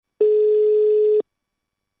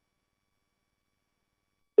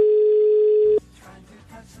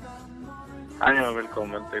Hei og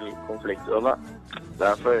velkommen til Konfliktrådet. Det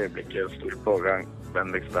er for øyeblikket stor pågang,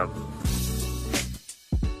 vennligst vent.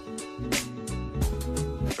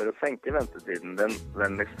 For å senke ventetiden din,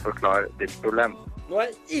 vennligst forklar ditt problem. Nå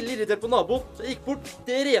er jeg ille irritert på naboen, så jeg gikk bort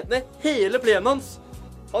til å rete ned hele plenen hans.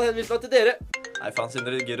 Han henviste meg til dere. Nei, faen,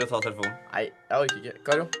 Sindre, gidder å ta telefonen. Nei, jeg orker ikke.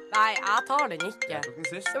 Karo? Nei, jeg tar den ikke. Jeg tok den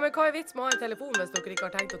sist. Ja, men hva er vits med å ha en telefon hvis dere ikke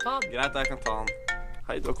har tenkt å ta den? Greit, jeg kan ta den.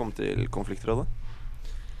 Hei, du har kommet til Konfliktrådet.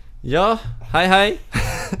 Ja, hei.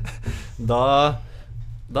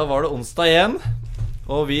 Da var det onsdag igjen,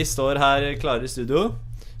 og vi står her klare i studio.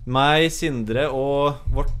 Meg, Sindre og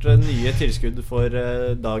vårt nye tilskudd for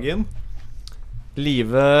dagen.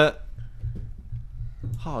 Live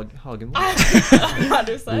Hagenvold. Hva er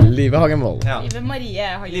det du sier? Live Hagenvold. Ja. Live Marie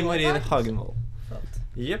Hagenvold. Live Marie Hagenvold.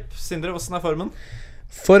 Jepp, Sindre, hvordan er formen?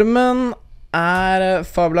 Formen er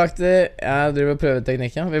fabelaktig. Jeg driver og prøver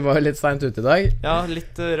teknikken. Vi var jo litt sent ute i dag. Ja,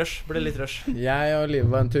 litt rush, ble litt rush. Jeg og Live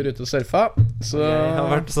var en tur ute og surfa. Så Jeg har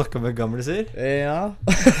vært og snakket med gamle sier. ja.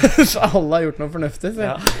 Så alle har gjort noe fornuftig, så.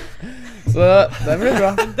 Ja. Så det blir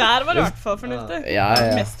bra. Der var det i hvert fall fornuftig. Ja.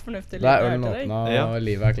 Mest fornuftig Det er livet ølen jeg hørte åpna, Ja. og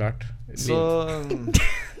livet er klart. Så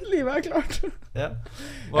Livet er klart. ja.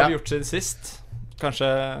 Hva har vi gjort siden sist?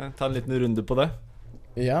 Kanskje ta en liten runde på det?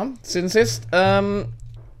 Ja, siden sist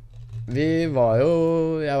vi var jo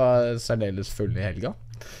Jeg var særdeles full i helga.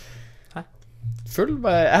 Hæ? Full?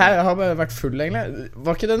 Jeg har bare vært full, egentlig.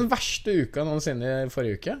 Var ikke den verste uka noensinne i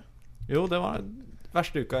forrige uke? Jo, det var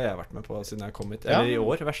verste uka jeg har vært med på siden jeg kom hit. Ja. Eller i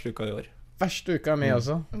år, verste uka i år. Verste uka mi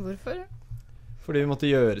også. Hvorfor? Fordi vi måtte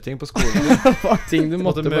gjøre ting på skolen. Ting du Vi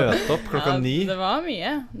måtte måtte bare møte opp klokka 9. Det var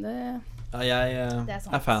mye. Ja, jeg Det er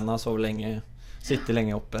sant. er fan av å sove lenge, sitte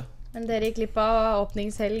lenge oppe. Men dere gikk glipp av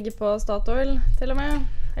åpningshelg på Statoil, til og med?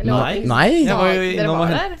 Eller Nei. åpnings- Nei. Jeg var jo Dere innom var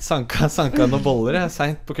og der? sanka noen boller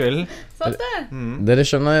sent på kvelden. Sant det? Dere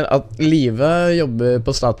skjønner at Live jobber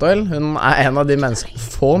på Statoil. Hun er en av de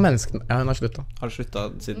få menneskene. Ja, hun har slutta. Har du slutta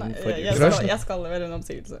siden Nei, forrige jeg, uke? skal, jeg skal levere en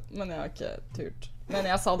oppsigelse, men jeg har ikke turt. Men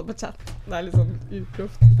jeg sa det på chat. Det er litt sånn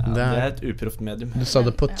uproft. Ja, det er et uproft medium. Du sa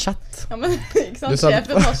det på Ja. chat. Ja, men ikke sant? Du sa det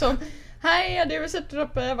Sjefen var sånn: Hei, jeg driver og setter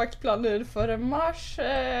opp vaktplaner for mars.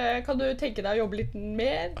 Kan du tenke deg å jobbe litt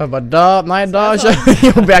mer? Og jeg bare Nei, da Så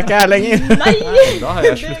jobber jeg ikke her lenger. Nei! Da har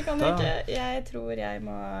jeg Det kan du slutta. ikke. Jeg tror jeg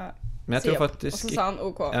må Men jeg si tror opp. Og faktisk så sa han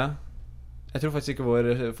OK. Ja. Jeg tror faktisk ikke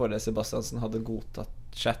vår foreleser Bastiansen hadde godtatt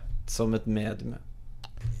chat som et medium.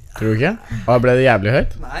 Tror du ikke? Og ble det jævlig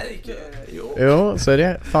høyt? Nei, ikke Jo. Jo, sorry.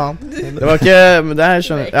 Faen. Det var ikke Men det her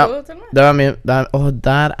skjønner Ja. Ekko, til og med. Det var min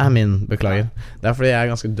der er min. Beklager. Det er fordi jeg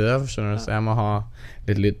er ganske døv, skjønner du, så jeg må ha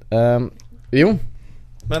litt lyd. Jo.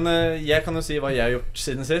 Men jeg kan jo si hva jeg har gjort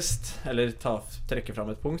siden sist. Eller trekke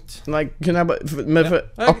fram et punkt. Nei, kunne jeg bare men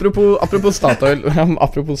Ja. apropos Statoil.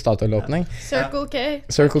 Apropos Statoil-åpning. Circle K.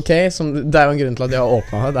 Circle K, det er jo en grunn til at de har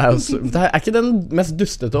åpna det. Er ikke den mest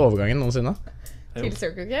dustete overgangen noensinne? Til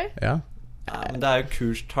Circle K? Ja. Ja, men det er jo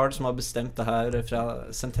kurstall som har bestemt det her fra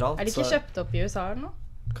sentralt. Er de ikke kjøpt opp i USA eller noe?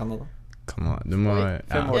 Canada. Du må Oi. ja.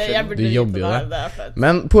 5 år Jeg siden. burde Du vite jobber jo det her, der. det er flaut.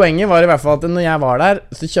 Men poenget var i hvert fall at når jeg var der,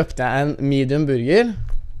 så kjøpte jeg en medium burger.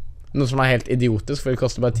 Noe som er helt idiotisk, for det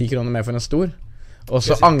koster bare 10 kroner mer for en stor. Og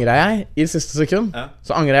så angret jeg i siste sekund. Ja.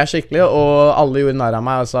 Så angret jeg skikkelig, og alle gjorde narr av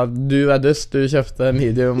meg og sa du er dust, du kjøpte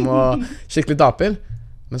medium og skikkelig taper.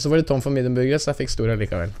 Men så var det tom for mediumburgere, så jeg fikk stor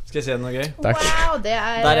allikevel. Skal jeg si noe gøy? Takk. Wow, det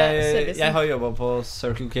er Der servicen. jeg har jobbet på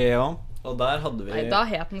Circle K også, og der hadde vi Nei, da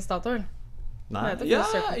het den Statoil. Nei, det heter ja,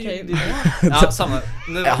 Circle K. ja, samme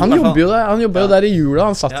det, Ja, han jobber jo der. Han jobber jo der i jula.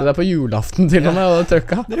 Han satt jo Ja. der på julaften til og med og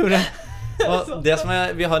trøkka. Det gjorde jeg. Og det som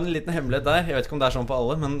vi har en liten hemmelighet der. Jeg vet ikke om det er sånn på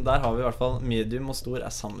alle, men der har vi i hvert fall medium og stor er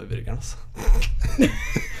samme burgeren, altså.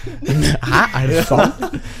 Hæ, er det sant?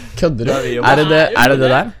 Kødder du? Der vi jobber. Er det det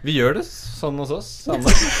der? Vi gjør det sånn hos oss, samme.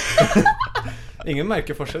 Ingen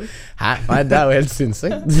merker forskjell. Hæ? Nei, det er jo helt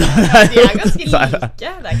sinnssykt. De er ganske like. Det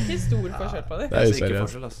er ikke stor forskjell på dem. Det er Altså, ikke useriøst.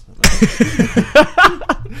 forskjell, altså.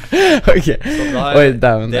 Ok. Da Oi,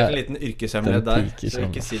 dæven. det er en liten yrkeshemmelighet der. piker Så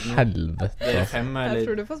ikke si som den. helvete. Dere 5 Jeg eller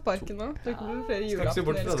tror du får sparken nå. Du kommer til flere Skal ikke se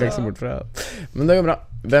bort fra julaftener. Skal ikke se bort fra Men det går bra.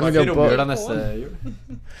 Hvem vil Skal jobbe ikke romjula på neste jul.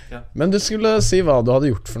 Men du skulle si hva du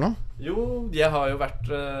hadde gjort for noe. Jo, jeg har jo vært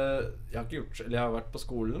Jeg har ikke gjort Eller jeg har vært på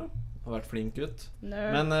skolen da. Har vært flink gutt.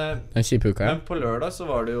 Nerd. Men, Den kjipe uka, ja. men på lørdag så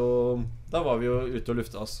var det jo Da var vi jo ute og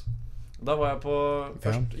lufta oss. Da var jeg på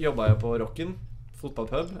Først jobbet jeg på Rocken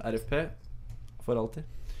fotballpub, RFP, for alltid.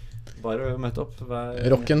 Bare å møte opp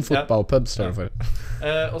Rocken fotballpub står det for.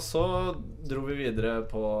 Og så dro vi videre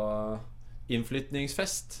på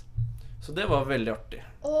innflytningsfest Så det var veldig artig.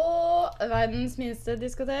 Og verdens minste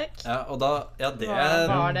diskotek. Ja, og da, ja det Hva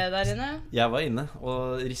var det der inne? Jeg var inne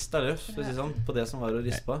og ristet løs, for å si sånn, på det som var å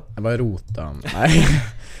riste på. Jeg bare rota.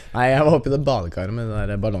 Nei, jeg var oppe i det badekaret med de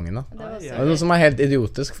der ballongene. Det var Ja. Det var noe som er helt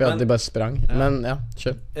idiotisk, for at de bare sprang. Men ja,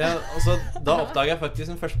 kjør. Ja, og så da oppdaget jeg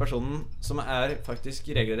faktisk den første personen som er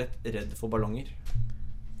faktisk regelrett redd for ballonger.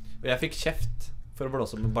 Og jeg fikk kjeft for å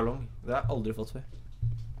blåse opp med ballong. Det har jeg aldri fått før.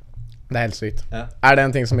 Det er helt sykt. Ja. Er det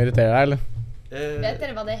en ting som irriterer deg, eller? Vet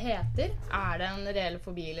dere hva det heter? Er det en reell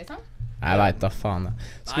fobi, liksom? Jeg vet da faen jeg.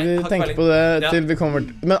 Skal Nei, vi har ikke tenke peiling. på det Ja. til vi kommer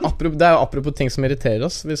til. Men det er jo apropos ting som irriterer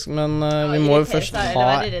oss. Men vi må jo irritere først seg eller ha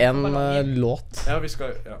være redd for en ballonger. låt. Ja, vi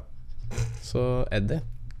skal, ja. Så Eddie.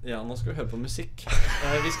 Ja, nå skal vi høre på musikk.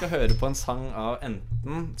 Vi skal høre på en sang av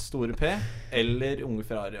enten Store P eller Unge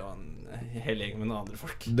Ferrari og en hel gjeng med noen andre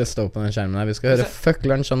folk. Det står på den skjermen her. Vi skal høre Fuck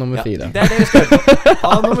Lunch av nummer Ja, 4. det er det vi skal høre på.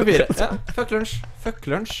 Av nummer 4. Ja, fuck lunsj. Fuck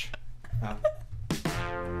lunsj. Ja.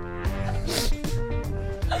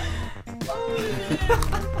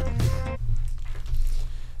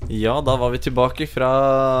 Ja, da var vi tilbake fra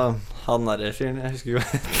han derre fyren. Jeg husker ikke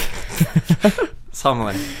hva. Samme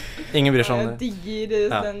der. Ingen bryr seg om Jeg det. digger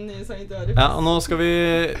Ja. den nye sangen til Arif. Ja, og nå skal vi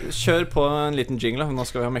kjøre på en liten jingle. Nå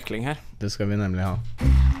skal vi ha mekling her. Det skal vi nemlig ha.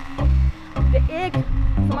 Det er jeg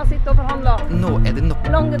som har sittet og forhandlet Nå er det nok.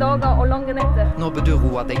 lange dager og lange netter. Nå bør du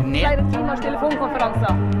roe deg ned. Flere timers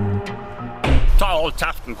telefonkonferanser.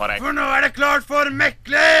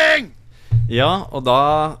 Ja, og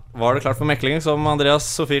da var det klart for mekling, som Andreas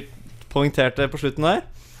Sofie poengterte på slutten der.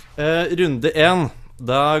 Runde 1.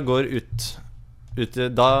 Da går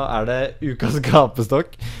da er det ukas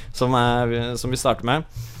gapestokk som vi starter med.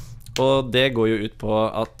 Og det går jo ut på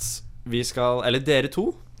at vi skal, eller dere to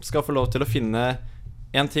skal få lov til å finne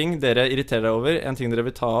en ting dere irriterer deg over, en ting dere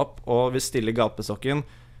vil ta opp og vil stille gapestokken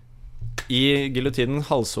i giljotinen,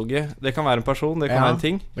 halshugget. Det kan være en person, det kan Ja. være en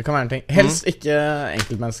ting. Det kan være en ting. Helst ikke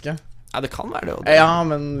enkeltmenneske. Ja, det kan være det også. Ja,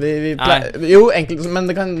 men vi pleier jo, enkelt,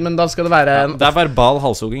 men da skal det være en, Det er verbal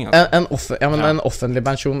halshugging, altså. en offentlig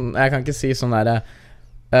pensjon. Jeg kan ikke si sånn derre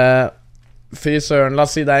fy søren, la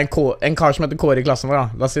oss si det er en kar som heter Kåre i klassen vår, da.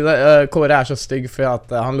 La oss si det, Kåre er så stygg fordi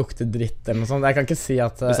at han lukter dritt eller noe sånt. Jeg kan ikke si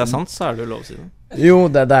at Hvis det er sant, så er det jo lov å si det. Jo,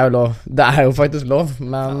 det er jo lov. Det er jo faktisk lov,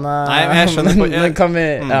 men Nei, men jeg skjønner men kan vi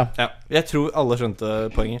ja. Ja. Jeg tror alle skjønte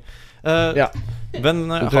poenget. Ja. Men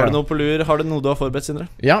har du noe på lur? Har du noe du har forberedt, Sindre?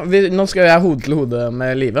 Ja, nå skal jeg hode til hode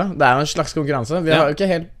med Live. Det er jo en slags konkurranse. Vi Ja. har jo ikke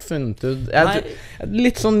helt funnet ut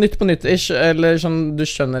litt sånn Nytt på nytt-ish. Eller sånn, du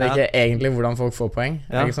skjønner ikke egentlig hvordan folk får poeng.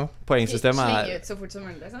 Ja. Ikke sant? Poengsystemet Slenge er ut så fort som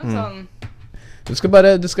mulig, liksom. Mm. Sånn, Du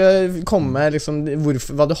skal komme med liksom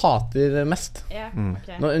hva du hater mest. ja, Mm.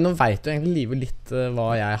 ok. Nå vet jo egentlig Live litt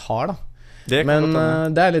hva jeg har, da. Det kan Men godt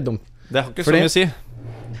hende. det er litt dumt. Det har ikke fordi- så mye å si.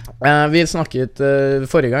 Vi snakket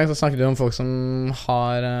forrige gang så snakket vi om folk som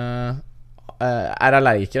er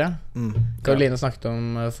allergikere. Karoline snakket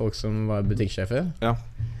om folk som var butikksjefer.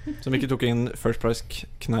 Som ikke tok inn First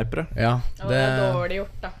Price-kneipere. Ja, Og det er dårlig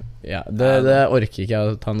gjort, da. ja, det orker ikke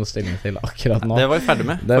jeg å ta noe stilling til akkurat nå. Det var vi ferdig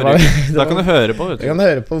med. Det var- forrige- Da kan du høre på, vet Jeg du. kan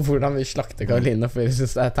høre på hvordan vi slakter Karoline, for jeg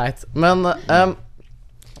synes det er teit. Men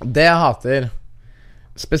det jeg hater,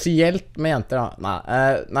 spesielt med jenter,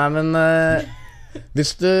 da. Nei, men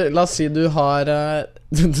hvis du, la oss si du har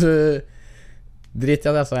du drit i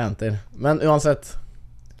at jeg sa jenter. Men uansett,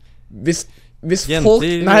 hvis Jenter, folk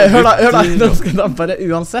Nei, hør da, gutter, nå skal jeg bare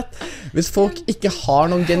uansett. Hvis folk ikke har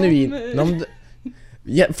noen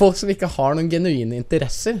folk som ikke har noen genuine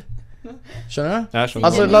interesser. Skjønner du? Jeg skjønner.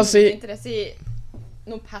 Altså, la oss si Interesse i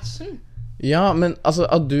noe passion. Ja, men altså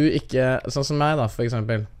at du ikke sånn som meg, da, for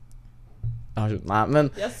eksempel. Nei, men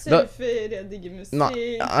Jeg surfer, jeg digger musikk.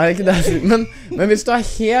 Nei, er ikke det men hvis du er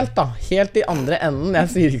helt i andre enden. Jeg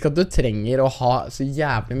sier ikke at du trenger å ha så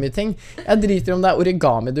jævlig mye ting. Jeg driter om det er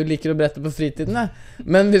origami du liker å brette på fritiden, jeg.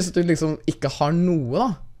 Men hvis du liksom ikke har noe, da.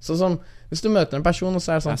 Sånn som hvis du møter en person, og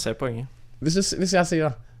så er det sånn Jeg ser poenget. Hvis jeg sier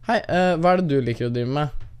da hei, hva er det du liker å drive med?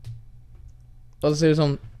 Og så sier du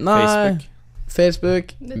sånn nei,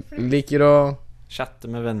 Facebook liker å Chatte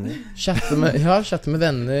med venner. chatte med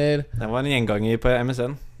venner. Det var en gjenganger på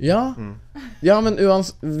MSN. Ja, men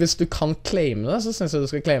hvis du kan claime det, så synes jeg du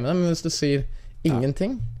skal claime det. Men hvis du sier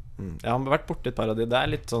ingenting Jeg har vært borti et par av de. Det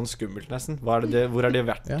er litt sånn skummelt, nesten. Hvor har de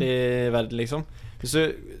vært i verden, liksom? Hvis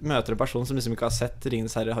du møter en person som liksom ikke har sett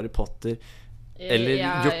Ringenes herre, Harry Potter eller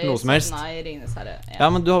gjort noe som helst. Nei, Ringenes herre. Ja,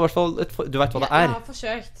 men du har i hvert fall du vet hva det er. Jeg har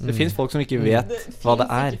forsøkt. Det finnes folk som ikke vet hva det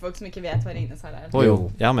er. Det finnes ikke folk som ikke vet hva Ringenes herre er. Å jo,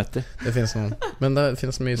 jeg har møtt dem. Det finnes noen. Men det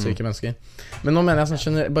finnes mye syke mennesker. Men nå mener jeg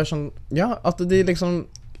sånn bare sånn ja, at de liksom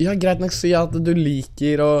ja, greit nok si at du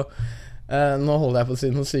liker å nå holder jeg på å si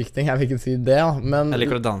noen syke ting. Jeg vil ikke si det, da. Men Jeg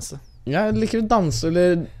liker å danse. Jeg liker å danse,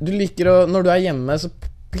 eller du liker å når du er hjemme, så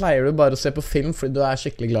pleier du bare å se på film fordi du er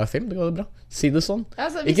skikkelig glad i film. Det går bra. Si det sånn. Ja,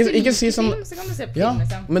 altså, hvis Ikke du si liker sånn- film, så kan du se på Ja, film,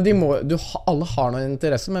 liksom. men alle har noen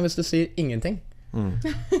interesse, men hvis du sier ingenting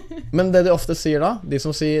Men det de ofte sier da, de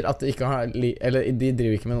som sier at de ikke har eller de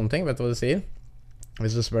driver ikke med noen ting, vet du hva de sier?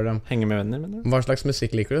 Hvis du spør dem Henge med venner, mener du? hva slags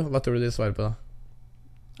musikk liker du, hva tror du de svarer på da?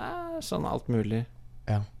 Sånn alt mulig.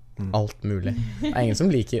 Ja, alt mulig. Det er ingen som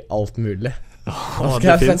liker alt mulig.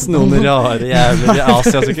 Det finnes noen rare jævler i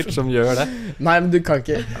Asia sikkert som gjør det. Nei, men du kan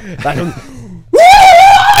ikke. Det er sånn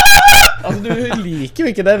Altså, du liker jo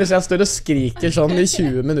ikke det hvis jeg står og skriker sånn i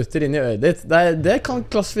 20 minutter inn i øret ditt. Det kan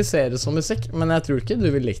klassifiseres som musikk, men jeg tror ikke du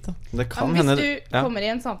vil like det. Det kan Hvis hende du kommer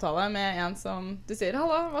i en samtale med en som du sier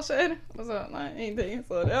 'Halla, hva skjer?' Og så 'Nei, ingenting'.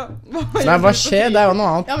 Så ja. Nei, hva skjer? Det er jo noe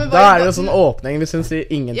annet. Ja, men Da hva- er det jo sånn åpning hvis hun sier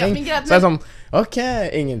Ja, ingenting. men greit, Så er det sånn OK,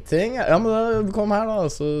 ingenting. Ja, men da kom her, da,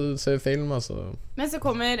 og så ser vi film, og så Men så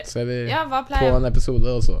kommer ser vi Ja, på en episode,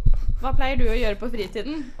 og så hva pleier du å gjøre på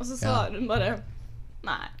fritiden? Og så svarer hun bare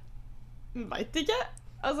Nei, veit ikke.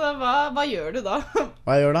 Altså, hva gjør du da?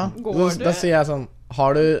 Hva jeg gjør da? Går du? Da sier jeg sånn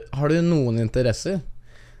har du noen interesser?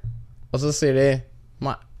 Og så sier de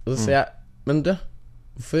nei. Og så sier jeg men du,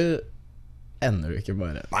 hvorfor ender du ikke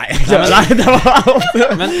bare Nei, det var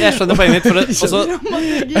alt. Men jeg skjønner poenget mitt. For det, også,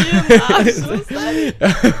 Dramaturgien er så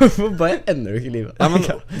sterk. Hvorfor bare ender du ikke livet? ja, men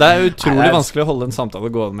det er utrolig Nei, det er- vanskelig å holde en samtale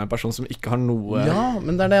gående med en person som ikke har noe Ja,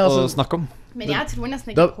 men det er det å altså. snakke om. Men jeg tror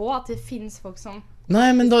nesten Da- ikke på at det finnes folk som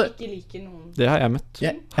Nei, men da ikke liker noen. Det har jeg møtt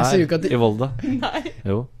Jeg her sier jo ikke at i Volda. Nei.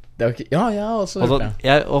 Jo. det er jo ikke Ja, jeg har også Altså, hørt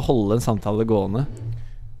det. å holde en samtale gående,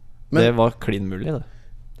 Men- det var klin mulig, det.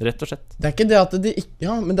 Rett og slett. Det er ikke det at de ikke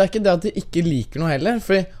Ja, men det er ikke det at de ikke liker noe heller.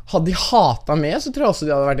 Fordi hadde de hata meg, så tror jeg også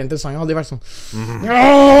de hadde vært interessante. Hadde de vært sånn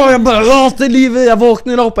 «Åh, jeg bare hater livet, jeg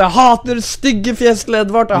våkner opp, og jeg hater stygge fjes til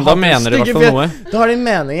Edvard. Men da mener de i hvert fall noe. Da har de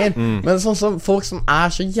meninger. Men sånn som folk som er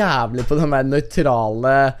så jævlig på den der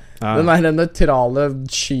nøytrale Ja. Den der nøytrale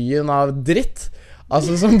skyen av dritt.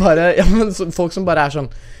 Altså som bare Ja, men folk som bare er sånn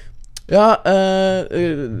Ja,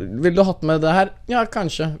 vil du ha med det her? Ja,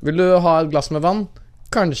 kanskje. Vil du ha et glass med vann?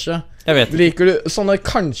 Kanskje. Jeg vet ikke. Liker du sånne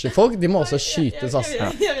kanskje-folk? De må også skytes, ass. Jeg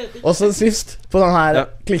vet ikke. Og så sist, på den her Ja.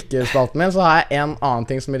 klikkespalten min, så har jeg en annen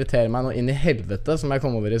ting som irriterer meg nå inn i helvete, som jeg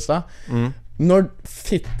kom over i stad. Mm. Når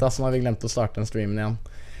fitta, så har vi glemt å starte den streamen igjen.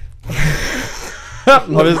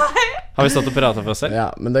 Har vi stått og prata for oss selv? Ja,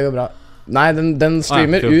 men det går bra. Nei, den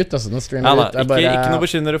streamer cool. ut, altså. Den streamer Ja da, ut. Det er ikke noe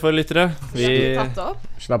bekymre dere for, lyttere. Vi Tatt det opp?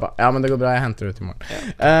 Slapp av. Ja, men det går bra. Jeg henter det ut i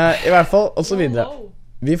morgen. I hvert fall, og så videre. Wow.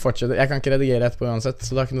 Vi fortsetter. Jeg kan ikke redigere etterpå uansett,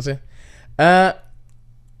 så det har ikke noe å si.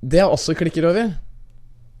 Det jeg også klikker over,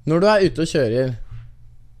 når du er ute og kjører,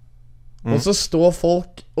 og så står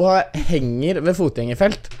folk og henger ved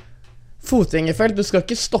fotgjengerfelt. Fotgjengerfelt, du skal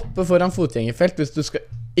ikke stoppe foran fotgjengerfelt hvis du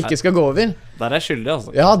ikke skal gå over. Der er jeg skyldig,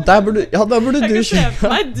 altså. Ja, da burde Jeg du kan se for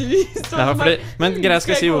kjøre. meg du står Ja, og fordi, bare, men greia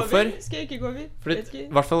skal jeg si gå hvorfor. over? Skal jeg ikke gå over? Fordi, Vet ikke.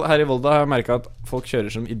 i hvert fall her i Volda har jeg merket at folk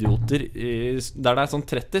kjører som idioter. Der det er sånn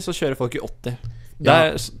 30, så kjører folk i 80.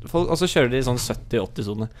 Og så kjører de i sånn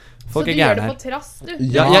 70-80-sone. Folk Så er du gjør gærne det her. på trass, du?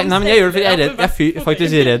 Ja. Nei, men jeg gjør det fordi jeg er redd. Jeg er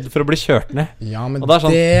faktisk redd for å bli kjørt ned. Ja, men Og det er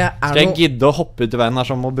sånn, det er Skal jeg noe gidde å hoppe ut i veien her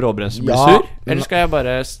sånn og bråbremse og bli Ja, sur? men- Eller skal jeg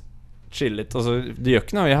bare chille litt? Altså, det gjør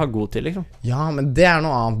ikke noe, jeg har god tid, liksom. Ja, men det er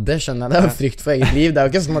noe annet. Det skjønner jeg. Det er jo frykt for eget liv. Det er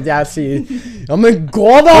jo ikke sånn at jeg sier ja, men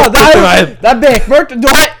gå, da! Det er bekmørkt! Du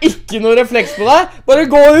har ikke noe refleks på deg! Bare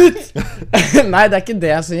gå ut! Nei, det er ikke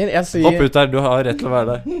det jeg sier. Jeg sier Hopp ut der, du har rett til å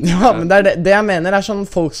være der. Ja, men det er det jeg mener, er sånn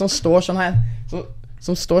folk som står sånn her.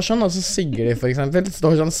 Som står sånn, og så sigger de, for eksempel.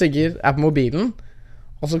 Står sånn, sigger, er på mobilen,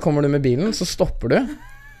 og så kommer du med bilen, så stopper du.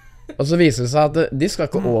 Og så viser det seg at de skal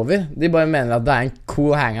ikke over. De bare mener at det er en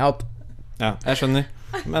cool hangout. Ja, jeg skjønner.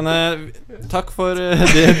 Men takk for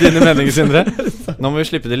dine meninger, Sindre. Nå må vi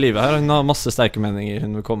slippe til live her. Hun har masse sterke meninger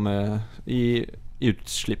hun vil komme i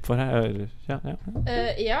utslipp for her.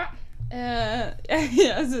 Ja.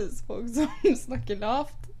 Jeg synes folk som snakker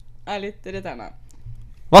lavt er litt irriterende.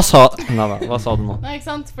 Hva sa du nå? Nei, ikke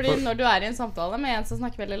sant? Fordi når du er i en samtale med en som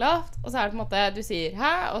snakker veldig lavt, og så er det på en måte du sier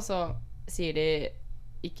hæ, og så sier de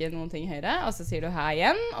ikke noen ting høyere, og så sier du hæ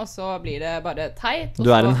igjen, og så blir det bare teit. Og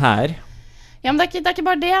Du er så- en hær. Ja, men det er ikke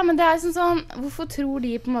bare det, men det er sånn hvorfor tror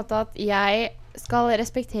de på en måte at jeg skal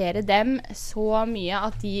respektere dem så mye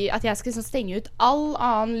at jeg skal liksom stenge ut all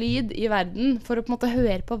annen lyd i verden for å på en måte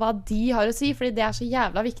høre på hva de har å si, fordi det er så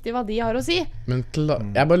jævla viktig hva de har å si. Men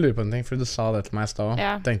jeg bare lurer på en ting, fordi du sa det til meg i stad òg.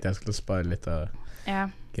 Ja. Tenkte jeg skulle spare litt av Ja.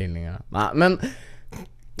 grillinga. Nei, men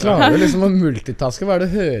klarer du liksom å multitaske? Hva er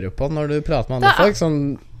det du hører på når du prater med andre Det er- folk?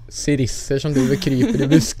 Sånn sirisser som driver kryper i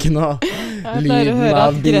busken og Jeg pleier å høre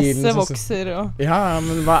av at bilen gresset som- vokser og Ja,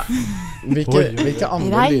 men hva Hvilke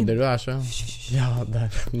andre Regn. lyder du er så Ja, det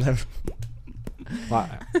er Nei.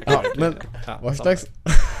 ja, men hva slags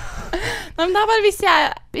Nei, men det er bare hvis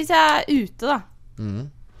jeg er ute, da. mm.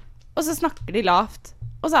 Og så snakker de lavt.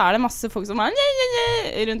 Og så er det masse folk som er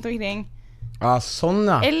rundt omkring. Ah, sånn,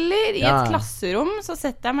 ja. Eller i Ja. et klasserom så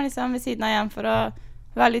setter jeg meg liksom ved siden av igjen for å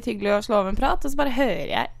være litt hyggelig og slå av en prat, og så bare hører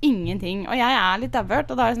jeg ingenting. Og jeg er litt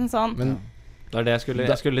dauert, og da er det sånn Men Det er det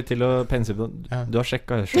jeg skulle til å pense på. Ja. Du har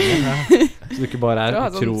sjekka hørselen, så du ikke bare Du er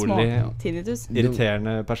har sånn utrolig tinnitus.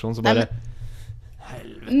 irriterende person som Nei, bare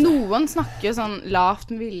Noen snakker jo sånn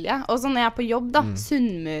lavt med vilje. Og sånn når jeg er på jobb, da.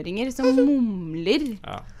 Sunnmøringer som mumler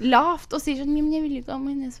Ja. lavt og sier sånn «Ja, men jeg vil ikke ha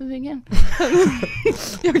majones på burgeren».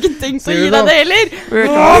 Jeg har ikke tenkt å Sier gi du deg det? det heller.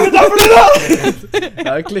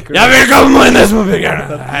 Ja, klikker du. Jeg vil ikke ha majones på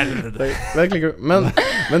burgeren! Helvete. Det klikker du. Men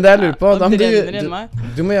det jeg lurer på Det da må brenner inni meg.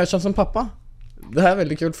 du må gjøre sånn som pappa. Det er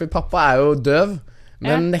veldig kult, for pappa er jo døv,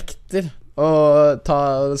 men nekter å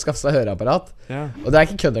skaffe seg høreapparat. Ja. Og det er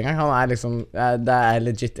ikke kødd engang. Han er liksom det er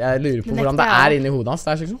legit. Jeg lurer på Det hvordan det nekter jeg er inni hodet hans.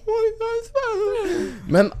 Det er sånn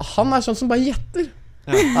Men han er sånn som bare gjetter.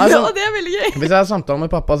 Ja. Han er Ja, sånn, det er veldig gøy. hvis jeg har samtale med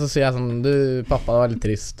pappa, så sier jeg sånn Du, pappa, det var litt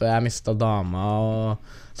trist, og jeg mista dama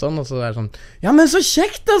og sånn. Og så er det sånn Ja, men så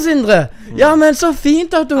kjekt da, Sindre! Ja, men så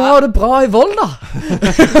fint at du har det bra i Volda!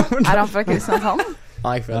 Er han fra Kristiansand?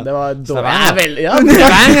 Nei, ikke for det var dårlig. Stavanger. Jeg er veldig Ja,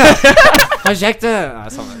 Ha kjekt det! Nei,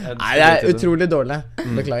 sånn, Nei, det er utrolig dårlig.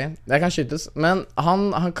 Beklager. Det kan skytes. Men han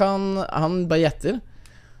bare gjetter.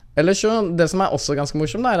 Eller så Det som er også ganske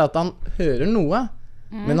morsomt, er at han hører noe,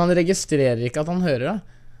 men han registrerer ikke at han hører det.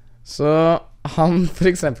 Så han for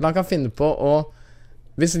eksempel Han kan finne på å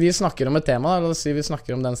Hvis vi snakker om et tema, la oss si vi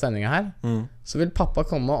snakker om den sendinga her, så vil pappa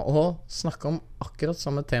komme og snakke om akkurat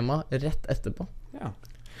samme tema rett etterpå. Ja.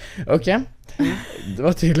 Ok. Det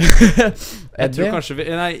var tydelig. Jeg tror kanskje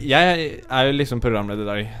Nei, jeg er jo liksom programleder i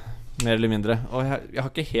dag, mer eller mindre. Og jeg har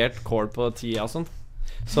ikke helt kål på tida og sånn.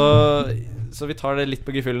 Så vi tar det litt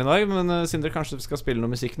på gefühlen i dag. Men Sindre, kanskje vi skal spille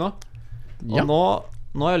noe musikk nå? Og Ja.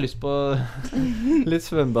 nå har jeg lyst på litt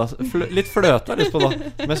svømmebasseng. Litt fløte har jeg lyst på nå,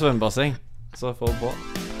 med svømmebasseng. Så få på.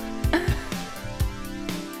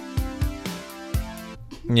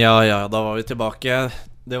 Ja, da var vi tilbake.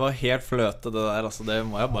 Det var helt fløte det der, altså. Det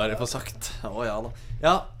må jeg bare få sagt. Å ja da.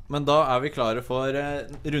 Ja, men da er vi klare for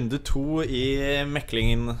runde 2 i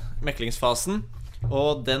meklingsfasen.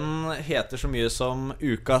 Og den heter så mye som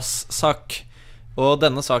Ukas sak. Og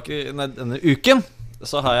denne uken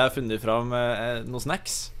så har jeg funnet fram noen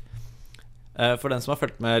snacks. For den som har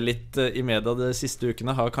fulgt med litt i media de siste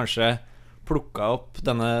ukene, har kanskje plukket opp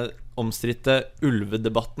denne omstridte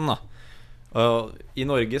ulvedebatten, da. Og i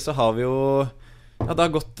Norge så har vi jo Ja, det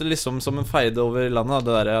har gått liksom som en feide over landet,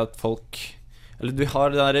 det der at folk Eller du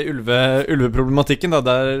har den der ulveproblematikken, da,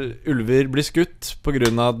 der ulver blir skutt på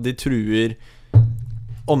grunn av at de truer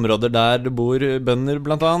områder der det bor bønder,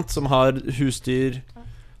 blant annet, som har husdyr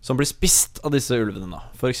som blir spist av disse ulvene, da,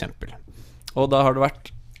 for eksempel. Og da har det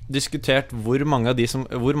vært diskutert hvor mange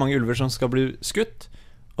ulver som skal bli skutt,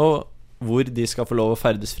 og hvor de skal få lov å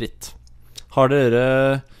ferdes fritt. Har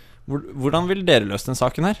dere Hvordan vil dere løse den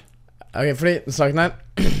saken her? Ok, fordi saken her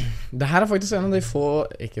Det her er faktisk en av de få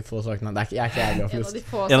Ikke få sakene. Jeg er ikke ærlig og En av flust. de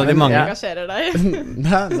få En av de som mange. engasjerer deg.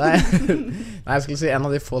 Nei, jeg skulle si en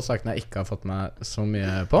av de få sakene jeg ikke har fått meg så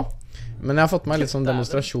mye på. Men jeg har fått meg litt sånn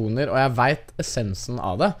demonstrasjoner, og jeg vet essensen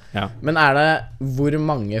av det. Ja. Men er det hvor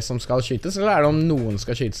mange som skal skytes, eller er det om noen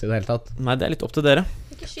skal skytes i det hele tatt? Nei, det er litt opp til dere.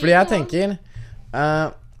 Fordi jeg tenker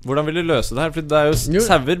Hvordan vil du løse det her? For det er jo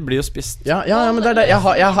sauer blir jo spist. ja, men det er det.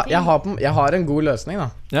 Jeg har en god løsning, da.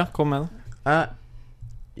 Ja, kom med det.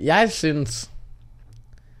 Jeg syns,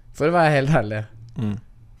 for å være helt ærlig,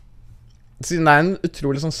 siden det er en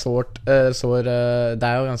utrolig sånn sår det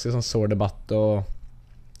er jo ganske sånn sår debatt og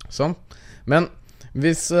sånn. Men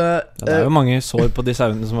hvis Det er jo mange sår på de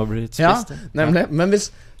sauene som har blitt spist. Ja, nemlig. Men hvis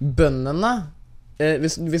bøndene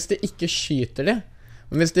hvis de ikke skyter de,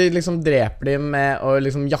 men hvis de liksom dreper de med å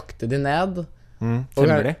liksom jakte de ned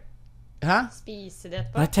Temmer de? Hæ? Spise det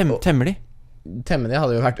etterpå. Nei, temmer de. Temme de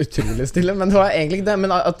hadde jo vært utrolig stille, men det var egentlig ikke det.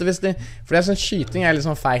 Men at hvis de For det er sånn skyting er litt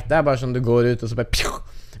sånn feit. Det er bare sånn du går ut og så bare pju.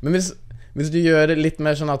 Men hvis du gjør det litt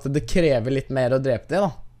mer sånn at det krever litt mer å drepe de,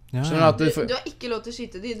 da. Ja, Skjønner du at Du har ikke lov til å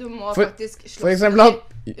skyte de. Du må For- faktisk slåss for eksempel med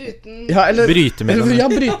de uten ja, eller, Bryte med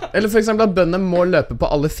dem. eller for eksempel at bøndene må løpe på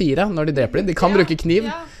alle fire når de dreper dem. De kan bruke kniv,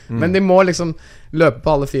 Ja. men de må liksom løpe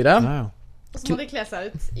på alle fire. Ja. Og så må de kle seg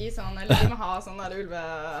ut i sånn, eller de må ha sånn der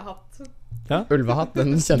ulvehatt. Ulvehatt,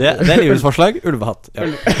 den Det kjente er livets forslag. Ulvehatt. Ja.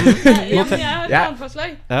 Ja, men jeg har et Ja. annet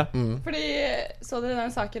forslag. Ja. Fordi så dere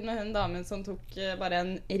den saken med hun damen som tok bare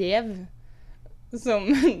en rev som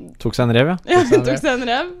Tok seg en rev, ja. Ja, hun tok seg en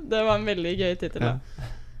rev. Det var en veldig gøy titel. Ja.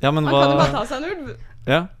 Ja, men Man kan jo bare ta seg en ulv.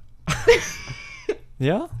 Ja.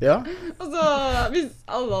 Ja. Og så, hvis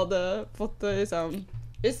alle hadde fått liksom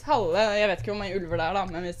hvis halve, jeg vet ikke hvor mange ulver det da,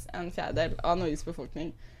 men hvis en fjerdedel av Norges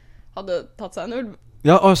befolkning hadde tatt seg en ulv.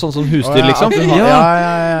 Ja, sånn som husdyr, liksom.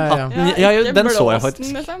 Ja, den så jeg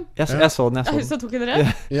faktisk. Liksom. Jeg så den, Jeg husker jeg tok en rev.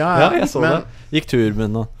 Ja, jeg så det. Gikk tur med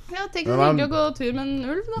den og... Ja, tenk så hyggelig å gå tur med en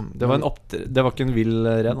ulv, da. Det var ikke en vill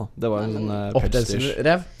rev, da. Det var en sånn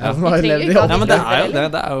oppdrettsrev. Ja, men det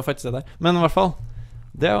er jo faktisk det der. Men i hvert fall,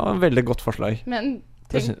 det er jo en veldig godt forslag. Men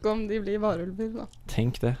tenk om de blir varulver, da.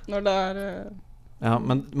 Tenk det. Når det er... Ja,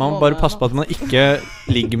 men man må bare passe på at man ikke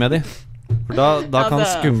ligger med de. For da kan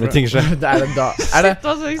skumle ting skje. Er det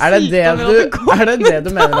det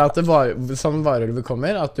du mener at som varulver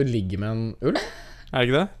kommer? At du ligger med en ulv? Er det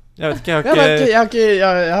ikke det? Jeg vet ikke, jeg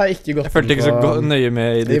har ikke gått Jeg følte ikke så nøye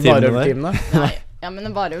med i de timene der. Nei, ja, men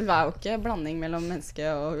en varulv er jo ikke blanding mellom menneske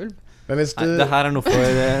og ulv. Men hvis du... Nei, det her er noe for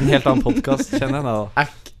en helt annen podcast, kjenner jeg da.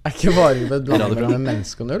 Er ikke varulv et blanding mellom en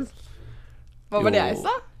menneske og en ulv? Hva var det jeg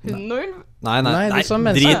sa? Hund og ulv? Nei,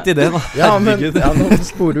 drit i det da. Ja, men nå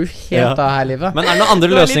sporer du helt av her livet. Men er det noen andre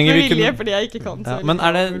løsninger vi kunne... Det var litt med vilje fordi jeg ikke kan så men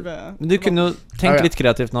er det... Du kunne jo tenkt litt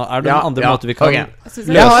kreativt nå. Er det noen andre måter vi kan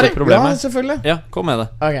løse problemet? Ja, selvfølgelig. Ja, kom med det.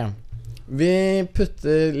 Ok, vi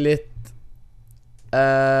putter litt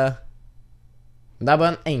det er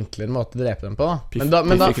bare en enklere måte å drepe dem på da. Men da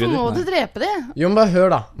må du drepe det. Jo, men bare hør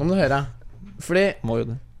da. Nå må du høre. Fordi må jo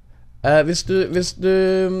det. Hvis du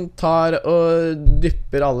tar og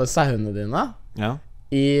dypper alle sauene dine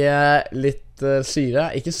i litt syre.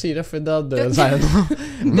 Ikke syre, for da dør sauene.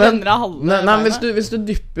 Men hvis du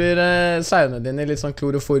dypper sauene dine i litt sånn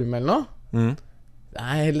kloroform eller noe, det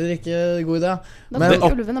er heller ikke god idé. Da får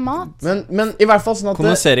ulvene mat. Men i hvert fall sånn at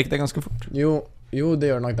kondenserer ikke det ganske fort? Jo, det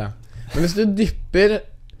gjør nok det. Men hvis du dypper...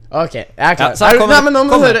 Ok, jeg er klar. Nei, men nå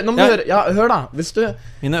må du høre. Ja, hør da. Hvis du...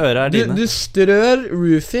 Mine ører er dine. Du strør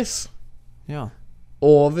roofies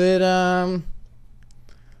over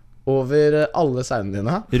alle sauene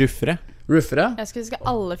dine. Ruffere. Jeg skal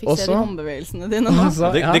alle fikse de håndbevegelsene dine nå.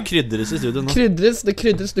 Det krydres i studio nå. Det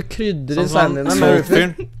krydrer sauene dine med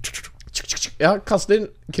roofies. Ja,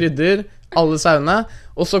 kaster, krydder alle sauene.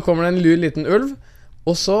 Og så kommer det en lur liten ulv.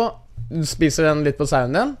 Og så spiser den litt på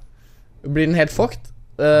sauen din. Blir den helt fucked,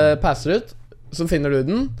 passer ut. Så finner du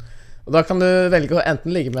den. Og da kan du velge å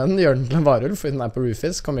enten ligge med den, gjøre den til en varulv, fordi den er på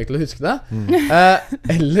roofies, kommer ikke til å huske det.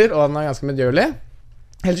 Eller, og den er ganske medgjørlig,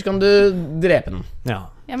 eller så kan du drepe den.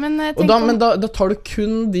 Ja, men da tar du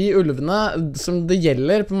kun de ulvene som det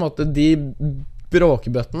gjelder, på en måte de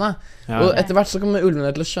bråkebøttene. Og etter hvert så kommer ulvene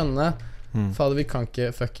til å skjønne fader, vi kan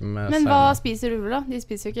ikke fucke med men hva spiser ulver da? De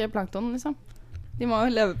spiser jo ikke plankton, liksom. De må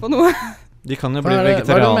jo leve på noe. De kan jo bli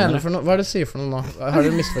vegetarianere. Hva er det du sier for noe nå? Har du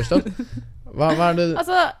misforstått? Hva er det?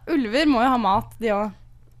 Altså, ulver må jo ha mat, de også.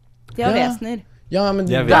 De har vesener. Ja, men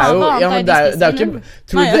det er jo ikke...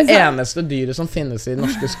 Tror du det eneste dyret som finnes i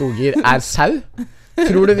norske skoger er sau?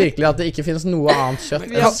 Tror du virkelig at det ikke finnes noe annet kjøtt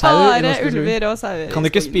enn sau i norske skoger? Ulver og sauer. Kan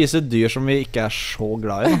du ikke spise dyr som vi ikke er så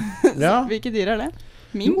glad i da? Hvilke dyr er det?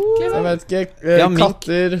 Mink, liksom? Jeg vet ikke,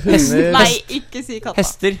 katter, hunder. Nei, ikke si katter.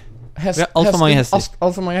 Hester. Vi har alt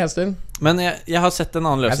for mange hester. Men jeg har sett en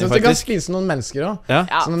annen løsning, faktisk. Jeg synes du kan spise noen mennesker også.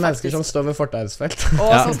 Sånne mennesker som står ved fortaursfelt.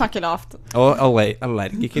 Og som snakker lavt. Og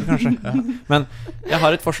allergiker, kanskje. Men jeg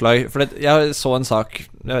har et forslag. For jeg så en sak,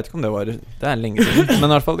 jeg vet ikke om det er lenge siden, men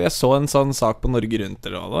i hvert fall jeg så en sånn sak på Norge Rundt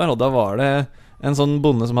eller hva det var. Og da var det en sånn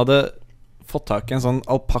bonde som hadde fått tak i en sånn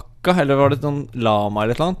alpakka, eller var det sånn lama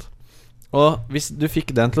eller et eller annet. Og hvis du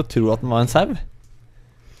fikk den til å tro at den var en sau,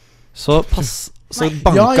 så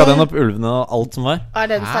banka den opp ulvene og alt som var. Er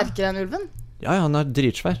den sterkere enn ulven? Ja, den er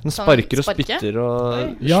dritsvær. Den sparker og spytter og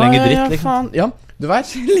slenger dritt, liksom. Ja, du vet.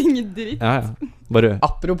 Slenger dritt. Ja. Bare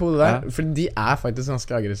apropos det der, for de er faktisk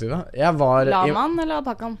ganske aggressive. Lamaen eller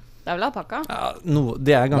alpakkaen? Det er vel alpakka? Ja,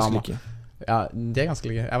 de er ganske like. Ja, de er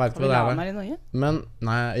ganske like. Jeg vet ikke hva det er. Har vi lamaer i Norge? Men,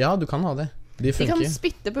 nei, ja, du kan ha det. De funker. De kan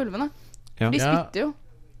spytte på ulvene. De spytter jo.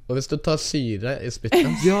 Og hvis du tar syre i spyttet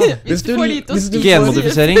hvis du får lite å spytte.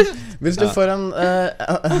 Genmodifisering. Hvis du får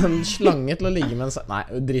en slange til å ligge med en nei,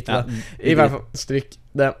 drit i det. I hvert fall, stryk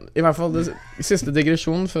det. I hvert fall det siste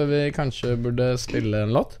digresjon før vi kanskje burde spille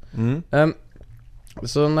en låt.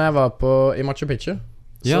 Så når jeg var i Machu Picchu,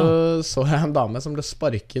 så jeg en dame som ble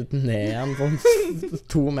sparket ned en sånn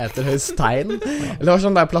 2 meter høy stein. Eller det var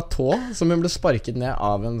sånn der platå som hun ble sparket ned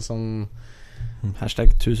av en sånn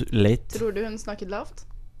Hashtag too late. Tror du hun snakket lavt?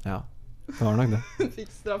 Ja, det var nok det. Fikk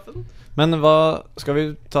straffen. Men skal vi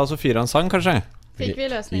ta oss og fyre en sang, kanskje? Fikk vi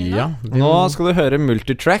løsningen Ja. Nå skal du høre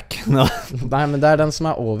multitrack. Nå. Nei, men det er den som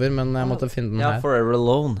er over, men jeg måtte finne den Ja, her. Forever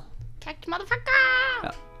Alone. Catch motherfucker!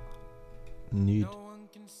 Ja. Nyd.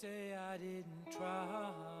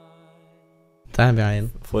 Der vi er inn.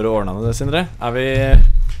 For å ordne det, Sindre, er vi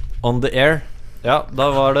on the air? Ja, da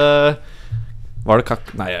var det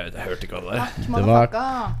Nei, jeg hørte ikke hva det var. Catch Det var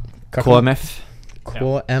motherfucker. KMF.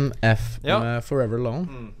 KMF Ja. med Forever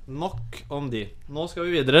Alone. Nok om de. Nå skal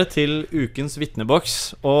vi videre til ukens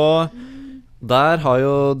vitneboks. Og der har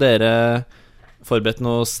jo dere forberedt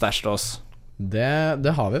noe stæsj til oss.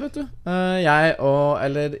 Det har vi, vet du. Jeg og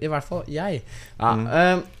Eller i hvert fall jeg.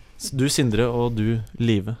 Ja, Du, Sindre, og du,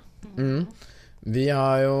 Live. Vi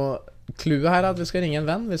har jo clouet her at vi skal ringe en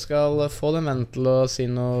venn. Vi skal få den vennen til å si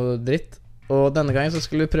noe dritt. Og denne gangen så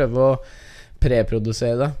skulle vi prøve å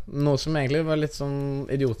preprodusere det. Noe som egentlig var litt sånn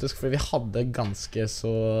idiotisk, fordi vi hadde ganske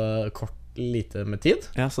så lite med tid.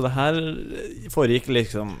 Ja, så det her foregikk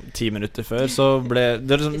liksom 10 minutter før. Så ble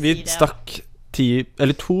det liksom, vi stakk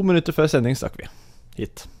 2 minutter før sending stakk vi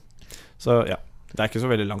hit. Så ja, det er ikke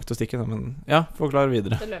så veldig langt å stikke da, men ja, forklar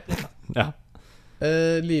videre. Det løper litt da. Ja.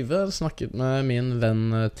 Live snakket med min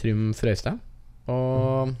venn Trym Frøystad.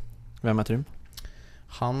 Og Hvem er Trym?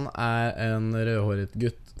 han er en rødhåret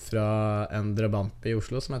gutt fra en drabant i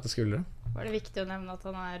Oslo som heter Skuldre. Var det viktig å nevne at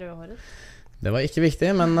han er rødhåret? Det var ikke viktig,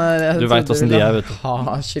 men Du vet hvordan de er, vet du.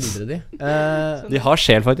 Skildre de. De har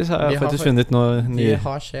sjel, faktisk. Jeg har faktisk funnet noe De nye.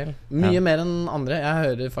 har sjel. Mye mer enn andre. Jeg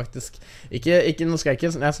hører faktisk ikke nå skal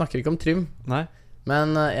jeg snakker ikke om Trym, Nei.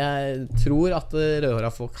 men jeg tror at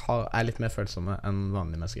rødhåra folk er litt mer følsomme enn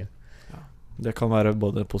vanlige mennesker. Det kan være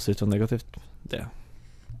både positivt og negativt. Det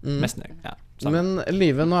mest negativt. Ja, men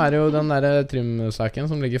Live, nå er det jo den der Trym-saken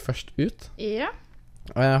som ligger først ut. Ja.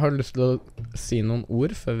 Og jeg har lyst til å si noen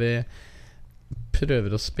ord før vi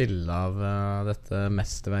prøver å spille av dette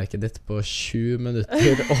mesterverket ditt på 7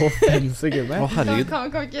 minutter og 5 sekunder. Å, herregud. Kan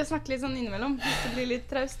vi ikke snakke litt sånn innimellom? Hvis det blir litt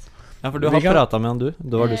traust. Ja, for du har pratet med han, du.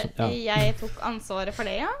 Det var du som Jeg tok ansvaret for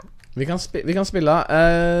det, ja. Vi kan spille av.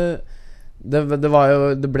 Det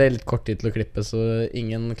ble litt kort tid til å klippe, så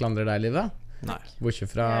ingen klandrer deg, Livet. Nei.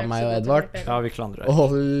 Bortsett fra Jeg er meg så og god til å Edvard. klippe. Ja, vi klandrer deg.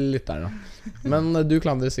 Og lytterne. Men du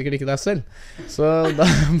klandrer sikkert ikke deg selv. Så da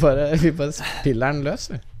vi bare spiller den løs,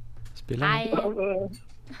 vi. Spiller Hei.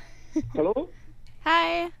 Hallo?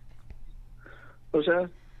 Hei. Hva skjer?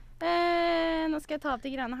 Nå skal jeg ta opp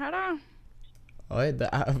de greiene her, da. Oi,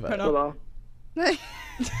 det er Hva da?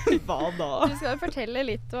 Hva da? Du skal jo fortelle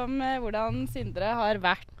litt om hvordan Sindre har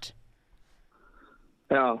vært.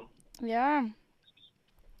 Ja. Ja.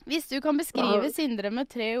 Hvis du kan beskrive Sindre med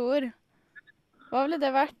 3 ord, hva ville det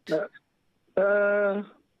vært?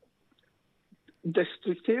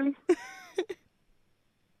 Destruktiv.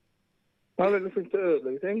 Jeg er veldig flink til å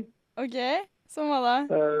ødelegge ting. Ok, som hva da?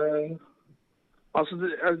 Altså,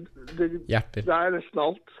 hjerter. det er nesten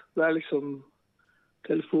alt. Det er liksom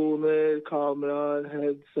telefoner, kameraer,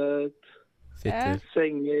 headset, Fitter.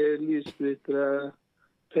 senger, lysbrytere,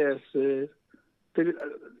 PC-er.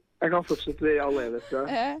 Jeg kan fortsette det i all evighet, tror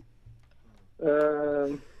jeg.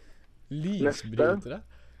 Lysbrytere?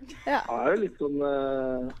 Ja, det er jo litt sånn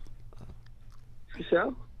skal vi se, ja.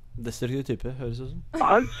 Destruktiv type, høres ut som.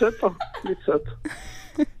 Ja, litt søt, da. Litt søt.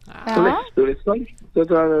 Ja. Lesber litt sånn. Vet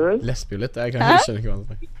du hva jeg mener? Lesber jo litt. Jeg skjønner ikke hva han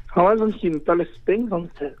snakker. Han har en sånn hint av lesping. Sånn.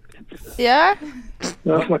 Ja.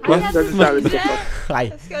 Ja, snakker. Det synes jeg er litt søtt, da. Nei.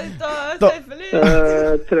 Skal du ta safe,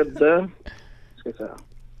 Tredje. Skal vi se, ja.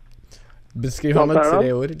 Beskriv ham med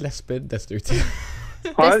 3 ord. Lesber, destruktiv.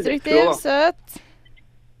 Han er Destruktiv, ekkel, da. søt.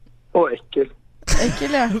 Og ekkel.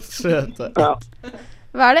 Ekkel, ja. Søte. Ja.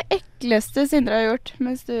 Hva er det ekleste Sindre har gjort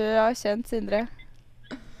mens du har kjent Sindre?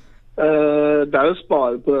 Det er jo å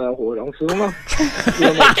spare på det der håret hans og sånn, da.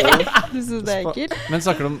 Du synes det er ekkelt? Men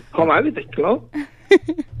snakker du om Han er litt ekkel, da.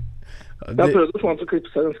 Jeg har prøvd å få han til å klippe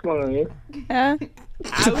seg ganske mange ganger. Ja.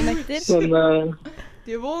 Han nekter. Men,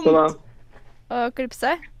 Det gjør sånn da. Å klippe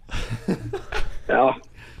seg? Ja.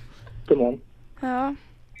 Det må han. Ja.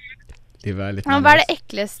 Livet er litt Men hva er det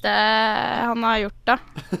ekleste han har gjort, da?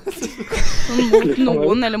 Sånn mot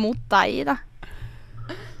noen, eller mot deg, da?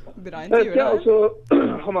 Bra Jeg vet ikke, altså,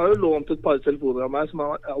 han har jo lånt et par telefoner av meg som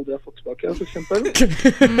han aldri har fått tilbake, for eksempel.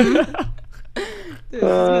 Du er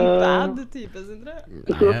som en bad type, Sindre.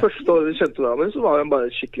 Så det første året vi kjente hverandre, så var han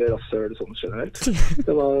bare skikkelig rasshøl sånn generelt.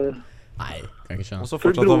 Det var... Nei, kan ikke skjønne. Og så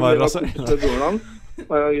fortsatt han var rasshøl. Broren hans,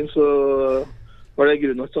 hver gang så var det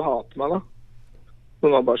grunn nok til å hate meg, da. Men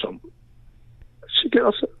det var bare sånn, skikkelig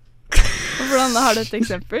rasshøl. Hvordan har du et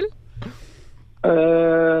eksempel?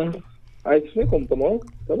 Nei, ikke som jeg kom på nå.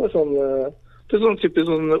 Det var sånn, det er sånn typisk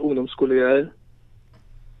sånn ungdomsskolegreier.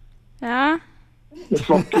 Ja.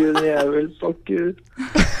 Fuck you, din jævel, fuck you.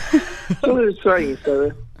 Sånn ut fra ingen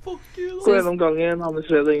steder. Gå gjennom gangen, han i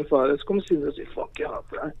fred og ingen fare. Så kommer Sindre og sier fuck, jeg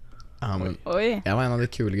hater deg. Ja, men Oi. jeg var en av de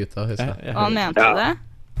kule gutta, husker jeg. Og han mente Ja. det?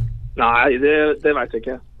 Nei, det vet jeg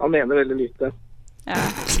ikke. Han mener veldig lite. Ja.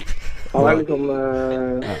 Han er litt sånn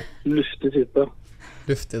luftig type.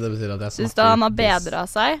 Luftig, det betyr at jeg Syns du han har bedret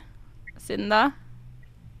seg siden da?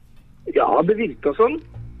 Ja, det virka sånn.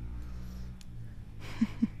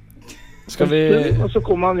 Skal vi Og så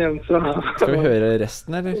kom han hjem fra Skal vi høre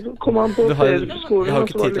resten, eller? Og så kom han på Du har- skolen. jeg har og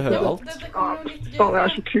ikke så var tid til å det høre litt- alt. Ja, faen, jeg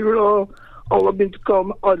er så kul, og alle har begynt å kalle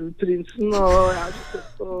meg arveprinsen, og jeg er så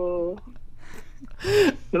søt, og...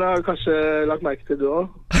 Men jeg har kanskje lagt merke til du også.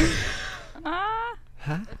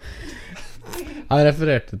 Jeg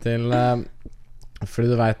refererte til fordi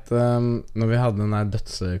du vet når vi hadde den der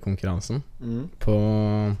dødskonkurransen på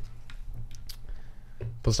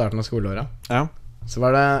starten av skoleåret, Ja. så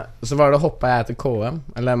var det hoppet jeg til KM,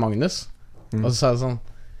 eller Magnus, og så sa jeg sånn: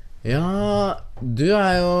 ja, du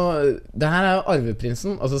er jo det her er jo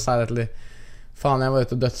arveprinsen. Og så sa jeg det til de: faen, jeg var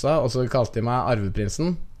ute og dødsa, og så kalte de meg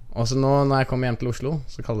arveprinsen. Og så nå når jeg kommer hjem til Oslo,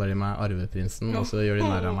 så kaller de meg arveprinsen, og så gjør de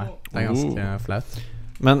narr av meg. Det er ganske flaut.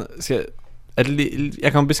 Men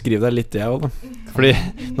jeg kan beskrive deg litt, jeg òg, da. Fordi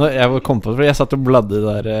når jeg kom på det, fordi jeg satt og bladde i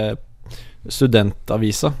det der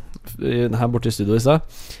studentavisa her borte i studio i stad.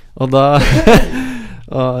 Og da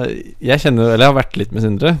og jeg kjenner, eller jeg har vært litt med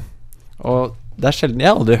Sindre, og det er sjelden.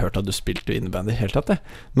 Jeg har aldri hørt at du spilte innebandy i hele tatt,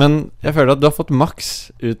 men jeg føler at du har fått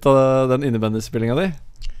maks ut av den innebandyspillinga di.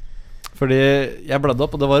 Fordi jeg bladde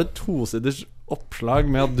opp, og det var et 2-siders oppslag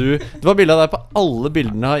med at det var bilde av deg på alle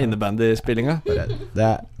bildene av innebandyspillinga.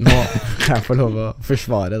 Nå kan jeg få lov å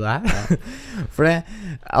forsvare det her. Fordi,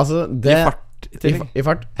 altså det, I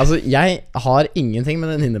fart. Altså, jeg har ingenting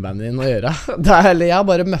med den innebandyen å gjøre. Jeg har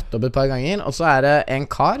bare møtt opp et par ganger, og så er det en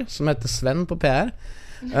kar som heter Sven på PR.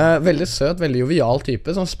 Veldig søt, veldig jovial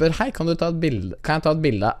type, som spør: hei, kan jeg ta et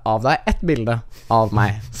bilde av deg? Ett bilde av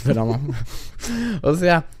meg, spør han om. Og så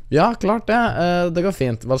sier jeg: ja, klart det, det går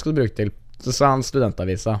fint. Hva skal du bruke til? Så sa han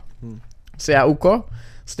studentavisa. Så jeg ok,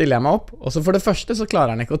 stiller jeg meg opp, og så for det første så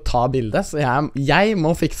klarer han ikke å ta bildet, så jeg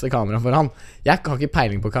må fikse kamera for han. Jeg har ikke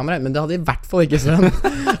peiling på kamera, men det hadde i hvert fall ikke Sven.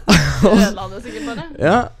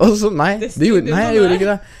 Ja, og så nei, jeg gjorde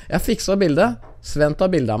ikke det. Jeg fiksa bildet. Sven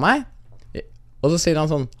tar bilde av meg, og så sier han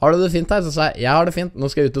sånn: har du det fint her? Så sa jeg: jeg har det fint, nå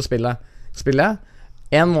skal jeg ut og spille. Spiller jeg?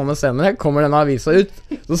 En måned senere kommer denne avisa ut.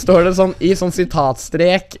 Så står det sånn i sånn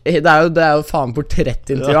sitatstrek. Det er jo faen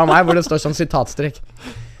portrettintervju av meg, hvor det står sånn sitatstrek: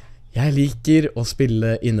 jeg liker å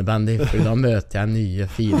spille innebandy, for da møter jeg nye,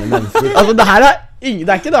 fine mennesker. Altså det her det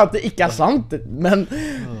er ikke det at det ikke er sant, men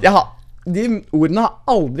de ordene har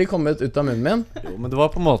aldri kommet ut av munnen min. Jo, men det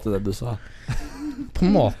var på en måte det du sa. På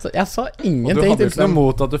en måte, jeg sa ingenting. Og du hadde ikke noe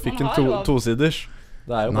mot at du fikk en 2-siders.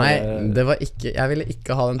 Det er jo nei, bare... det var ikke. Jeg ville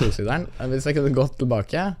ikke ha den 2-sideren. Hvis jeg kunne gått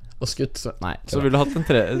tilbake og skutt, så nei. Så ville du hatt du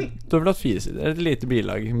ville hatt 4-sider. Et lite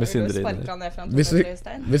bilag med Sindre inne.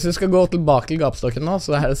 Hvis vi skal gå tilbake til gapstokken nå,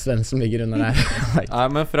 så er det Sven som ligger under der. Nei,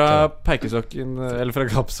 men fra peikestokken, eller fra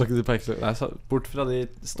gapstokken til peikestokken. Nei, bort fra de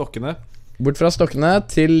stokkene. Bort fra stokkene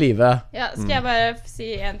til livet. Ja, skal jeg bare si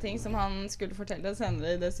en ting som han skulle fortelle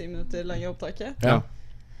senere i det 7 minutter lange opptaket? Ja.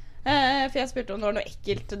 For jeg spurte om det var noe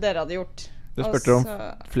ekkelt dere hadde gjort. Det spurte du om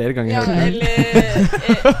flere ganger. Ja,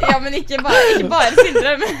 ja, men ikke bare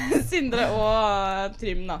Sindre, men Sindre og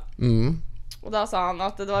Trym, da. Og da sa han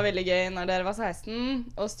at det var veldig gøy når dere var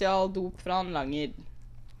 16 og stjal dop fra en langer.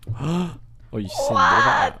 Oi,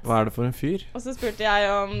 Sindre, hva er det for en fyr? Og så spurte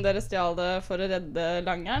jeg om dere stjal det for å redde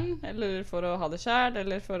langeren, eller for å ha det selv,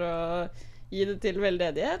 eller for å gi det til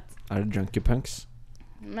veldedighet. Er det junkie punks?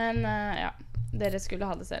 Men ja, dere skulle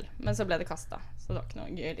ha det selv. Men så ble det kastet, så det var ikke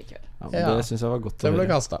noe gøy likevel. Ja, men det synes jeg var godt å høre. Det ble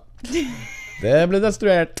høre. kastet. Det ble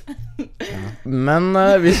destruert. Men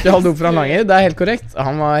vi stjal dop fra en langer, det er helt korrekt.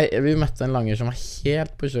 Vi møtte en langer som var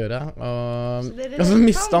helt på kjøret, og så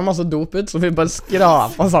mistet han masse dop ut, så vi bare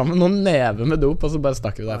skrapet sammen noen never med dop, og så bare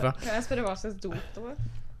stakk vi derfra. Kan jeg spørre hva slags dop det var?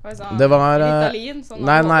 Det var Ritalin, sånn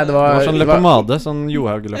nei, det var sånn løpomade, sånn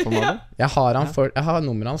Johaug-løpomade. Jeg har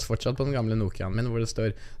nummeret hans fortsatt på den gamle Nokiaen min, hvor det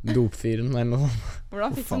står Dopfyren eller noe sånt.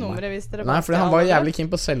 Hvordan fikk du nummeret hvis dere nei, fordi han var jævlig keen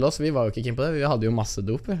på å selge oss. Vi var jo ikke keen på det. Vi hadde jo masse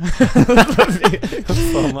dop.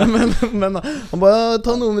 men han bare: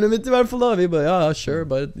 ta nummeret mitt i hvert fall, da. Vi bare: ja, sure,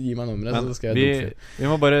 bare gi meg nummeret, så skal jeg dopfyr. Vi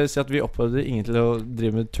må bare si at vi oppfordrer ingen til å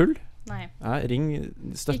drive med tull. Nei. Ja, ring,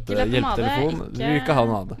 støtte, hjelpetelefon. Vi vil ikke ha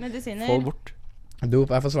noe av det. Medisiner. Få det bort.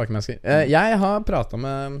 Dop er for svake mennesker. Jeg har pratet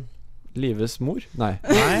med Lives mor? Nei.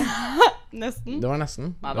 Nesten. Det var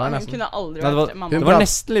nesten. Nei, hun kunne aldri vært mamma. Det var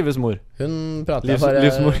nesten Lives mor. Hun pratet bare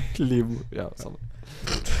Livsmor. Livmor. Ja, samme.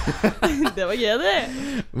 Det var gøy, det.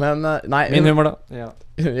 Men nei Min humor, da. Ja.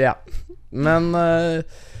 Ja. Men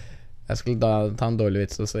jeg skulle da ta en dårlig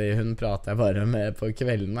vits og si hun prater jeg bare med på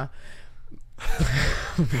kveldene.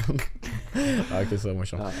 Det var ikke så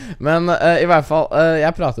morsomt. Men i hvert fall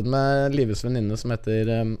jeg pratet med Lives venninne som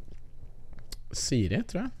heter Siri,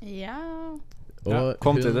 tror jeg. Ja. Og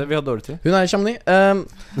Kom til det, vi har dårlig tid. Hun er i Chamonix.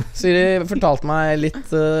 Siri fortalte meg litt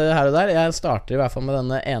her og der. Jeg starter i hvert fall med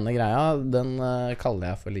denne ene greia. Den kaller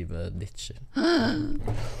jeg for livet ditcher.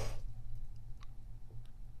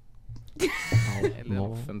 Eller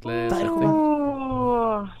offentlig setting.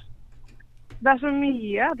 Det er så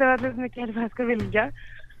mye. Det vet liksom ikke helt hva jeg skal velge.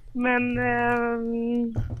 Men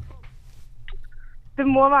det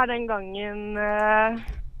må være den gangen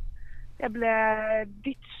jeg ble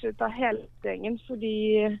ditchet av hele gjengen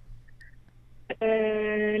fordi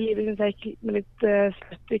livet synes jeg gikk med litt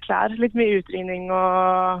sløtt i klær. Litt mye utringning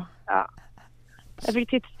og ja. Jeg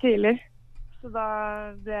fikk tips tidlig, så da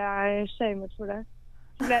ble jeg shamet for det.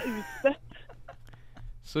 Så ble jeg utstøtt.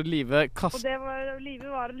 Så livet Og livet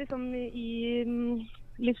var liksom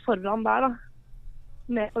litt foran der da.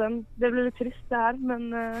 Med på den. Det ble litt trist det her,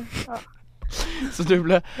 men ja. Så du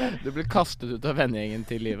ble kastet ut av vennegjengen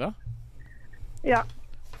til livet? Ja.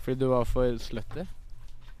 Fordi du var for slutty?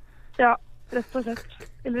 Ja, rett og slett.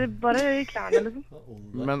 Eller bare i klærne liksom.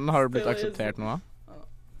 Men har du blitt akseptert nå da?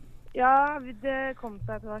 Ja, det kom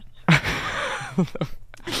seg etter hvert.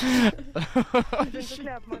 Jeg begynte å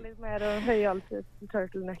kle på meg litt mer og høyhalset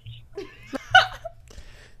turtleneck.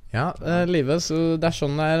 Ja, Live, så det er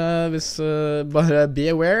sånn det er hvis bare be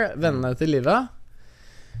aware, vennene til Live.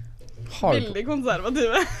 Veldig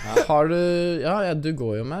konservative. Har du, ja, du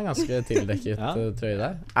går jo med en ganske tildekket trøye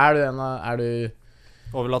der. Er du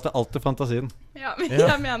Overlater alt til fantasien. Ja, men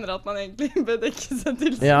jeg mener at man egentlig bør dekke seg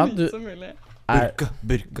til så mye som mulig.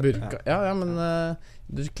 Burka. Ja, men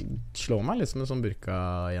du slår meg litt som en sånn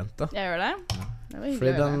burka-jente. Jeg gjør det? Det var hyggelig.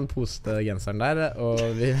 Fordi den poste genseren der, og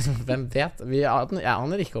hvem vet? Jeg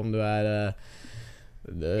aner ikke om du er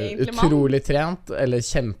utrolig trent, eller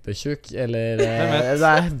kjempetjukk, eller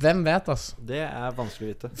hvem vet, altså. Det er vanskelig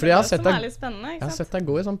å vite. Fordi jeg har sett deg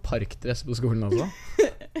gå i sånn parkdress på skolen også.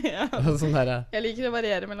 Ja. Sånn der, jeg liker å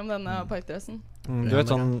variere mellom denne parkdressen. Du vet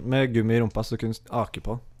sånn med gummi i rumpa så du kunne ake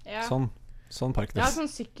på. Ja. Sånn parkdress. Jeg har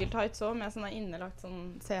sånn sykkeltights også, med sånn innelagt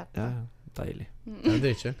sånn sete. Ja, deilig. Det er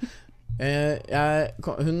dritkjøy.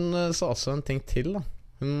 Hun sa også en ting til da.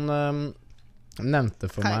 Hun nevnte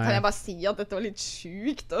for meg. Kan jeg bare si at dette var litt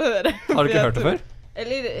sykt å høre? Har du ikke hørt det før?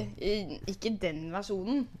 Eller ikke den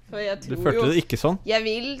versjonen. For jeg tror du følte det ikke sånn? Jeg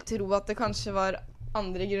vil tro at det kanskje var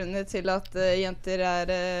andre grunner til at jenter er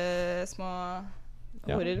små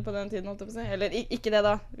horer på den tiden, holdt jeg på å si. Eller ikke det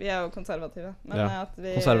da, vi er jo konservative. Men at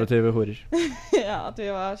vi, konservative horer. Ja, at vi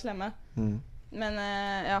var slemme. Men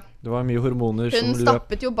ja. Det var mye hormoner som løp. Hun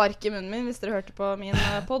stappet jo bark i munnen min. Hvis dere hørte på min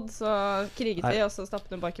podd, så kriget vi, og så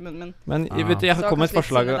stappet hun bark i munnen min. Men vet du, jeg har kommet et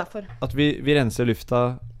forslag at vi renser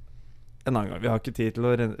lufta en annen gang. Vi har ikke tid til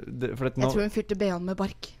å rense jeg tror hun fyrte BH-en med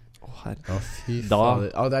bark. Å, fy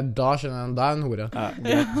fader. Det er da skjønner jeg. Da er en hore.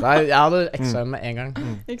 Jeg hadde ekstra med en gang.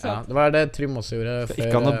 Det var det Trym også gjorde før.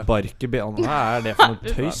 Ikke ha noe bark i BH-en. Hva er det for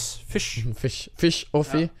noe tøys? Fysj og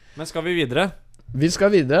fy. Men skal vi videre? Vi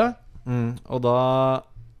skal videre. Og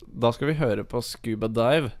da skal vi høre på Scuba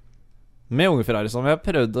Dive med Unge Ferrari, som vi har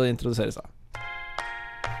prøvd å introdusere seg.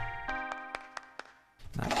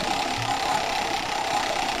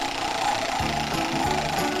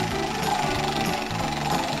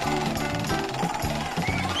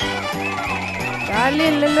 Det er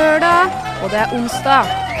lille lørdag, og det er onsdag.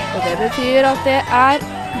 Og det betyr at det er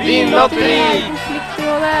Vinlotteri!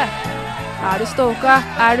 Konfliktrådet. Er du stoka?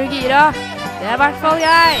 Er du gira? Det er i hvert fall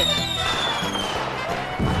jeg.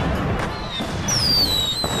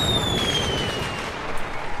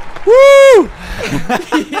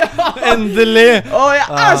 Endelig! Jeg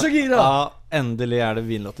er så gira! Ja, endelig er det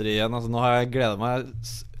vinlotteri igjen. Altså, nå har jeg gledet meg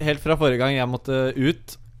helt fra forrige gang jeg måtte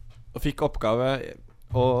ut og fikk oppgave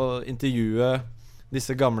å intervjue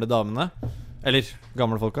disse gamle damene. Eller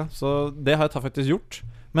gamle folka. Så det har jeg faktisk gjort.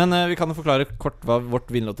 Men vi kan jo forklare kort hva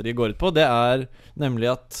vårt vinlotteri går ut på. Det er nemlig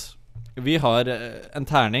at vi har en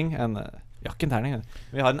terning. Vi har ikke en terning.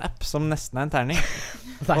 Vi har en app som nesten er en terning.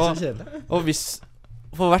 Det er så kjedelig. Og hvis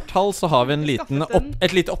for hvert tall så har vi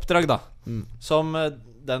et lite oppdrag da, som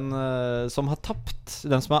den som har tapt,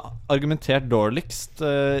 den som har argumentert dårligst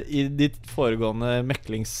i de foregående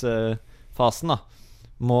meklingsfasen da,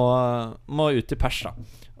 må ut i pers da.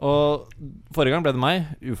 Og forrige gang ble det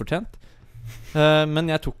meg, ufortjent.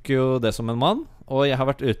 Men jeg tok jo det som en mann, og jeg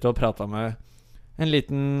har vært ute og pratet med En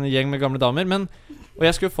liten gjeng med gamle damer. Og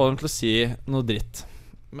jeg skulle få dem til å si noe dritt.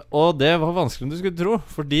 Og det var vanskelig enn du skulle tro,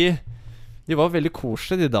 fordi de var veldig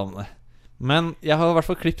koselige, de damene. Men jeg har i hvert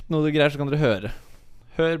fall klippet noe greier, så kan dere høre.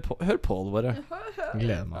 Hør på det bare.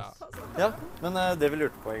 Gleder meg. Ja, men det vi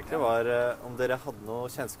lurte på egentlig var om dere hadde noe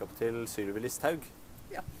kjennskap til Sylvi Listhaug.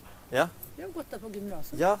 Ja. Ja? Jeg har gått der på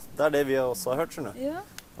gymnaset. Ja, det er det vi også har hørt, skjønner du. Ja.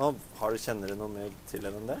 Og kjenner du noe mer til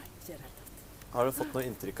henne enn det? Ikke rett og slett. Har du fått noe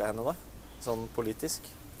inntrykk av henne da? Sånn politisk?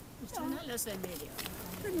 Ikke leser i media.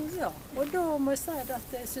 Ja, og da må jeg si at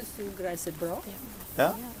jeg synes hun greier seg bra. Ja?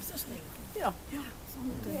 Ja.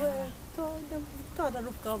 Ta den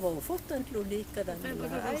oppgaven og fått den til å like den.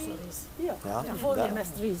 Ja, jeg får det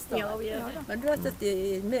mest vis da. Men du vet at i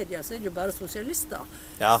media så er det jo bare sosialister.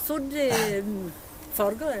 Ja. Så det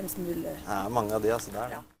farger en smule. Ja, mange av de altså der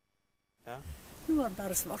da. Ja. Nå var det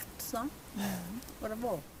bare svart, sånn. Og det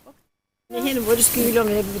var. Vi har både skole,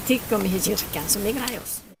 vi har butikk og vi har kirken, så vi greier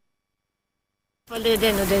oss. For det er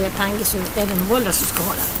det når det er penger, så det er det Volda som skal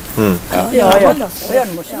ha det. Ja.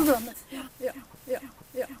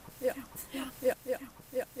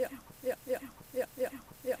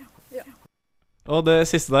 Og det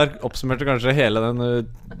siste der oppsummerte kanskje hele den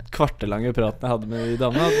kvartelange praten jeg hadde med de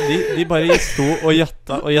damene. De bare sto og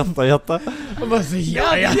jatta. Og bare si ja.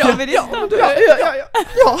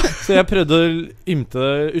 Så jeg prøvde å ymte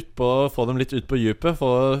utpå, få dem litt ut på djupet,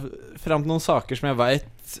 få fram til noen saker som jeg vet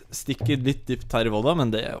stikker litt dypt her i Volda,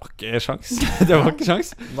 men det var ikke sjans. Det var ikke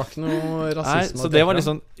noe rasisme. Nei, så det var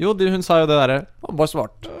liksom, jo, hun sa jo det der, bare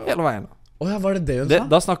svart hele veien. Åja, var det hun sa?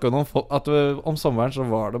 Da snakket hun om at om sommeren så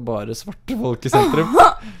var det bare svarte folk i sentrum.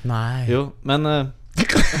 Nei. Jo, men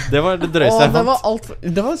det var det drøyeste jeg fant.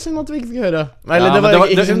 Det var synd at vi ikke fikk høre. Eller det var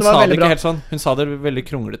ikke synd, det var veldig bra. Helt sånn. Hun sa det veldig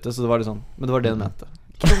kronglete, så det var litt sånn. Men det var det hun mente.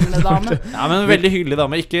 Krongledame. Ja, men en veldig hyggelig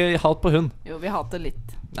dame. Ikke halt på hun. Jo, vi hater litt.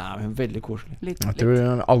 Nei, men veldig koselig. Jeg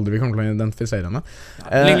tror aldri vi kommer til å identifisere henne.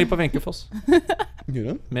 Ligner litt på Wenche Foss.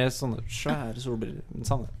 Gud. Med sånne svære solbriller.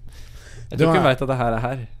 Samme. Jeg tror ikke hun vet at det her er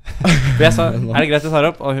her. For jeg sa, er det greit jeg tar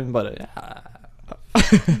opp? Og hun bare, ja.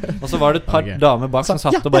 Og så var det et par damer bak som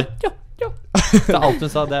satt og bare, ja. Det er alt hun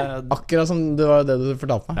sa. Akkurat som det var det du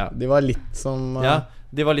fortalte meg. De var litt som ja,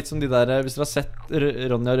 de var litt som de der, hvis dere har sett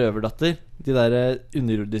Ronja Røverdatter, de der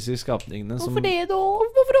underjordiske skapningene som, Hvorfor det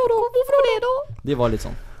da? De var litt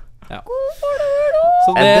sånn. Ja.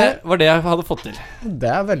 Så det var det jeg hadde fått til. Det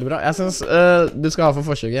er veldig bra. Jeg synes du skal ha for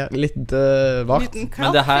forsøket litt vakt.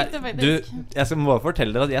 Men det her, jeg skal bare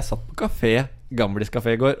fortelle dere at jeg satt på kafé, Gamlis kafé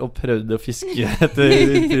i går, og prøvde å fiske etter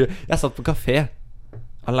intervju. Jeg satt på kafé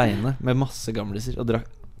alene med masse gamliser og drakk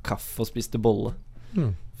kaffe og spiste bolle.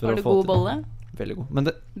 Var det god bolle? Veldig god. Men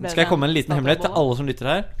skal jeg komme med en liten hemmelighet til alle som lytter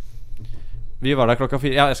her? Vi var der klokka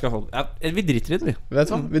 4. Ja, jeg skal holde vi driter i det, vi. Vet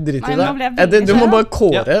du hva? Vi driter i det. Du må bare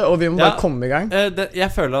kåre, og vi må bare komme i gang.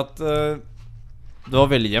 Jeg føler at det var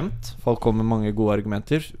veldig jevnt. Folk kom med mange gode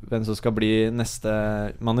argumenter hvem som skal bli neste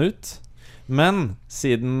mann ut. Men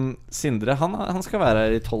siden Sindre, han skal være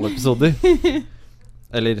her i 12 episoder.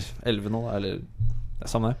 Eller 11 nå, eller det er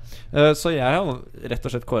samme det. Så jeg har rett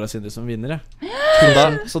og slett kåret Sindre som vinner.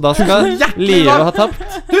 Så da skal Live ha tapt.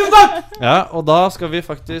 Ja, og da skal vi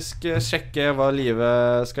faktisk sjekke hva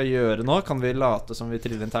Live skal gjøre nå. Kan vi late som vi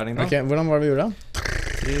triller en terning da? Ok, hvordan var det vi gjorde da?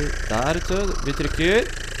 Der ute, vi trykker.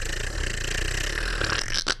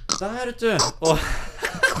 Der ute.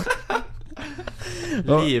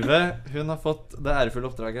 Live, hun har fått det ærefulle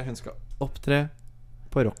oppdraget. Hun skal opptre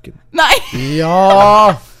på rocken. Nei!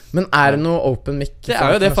 Ja! Men er det noe open mic? Det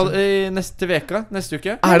er jo det neste veka, neste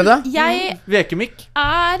uke. Er det det? Jeg Vekemic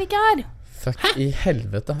er ikke her. Fuck i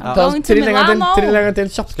helvete. Trill en gang til,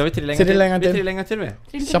 kjapt. Skal vi trille en gang til? Vi triller en gang til, vi.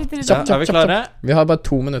 Kjapt. Er vi klare? Vi har bare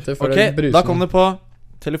 2 minutter for det brusen. Da kom det på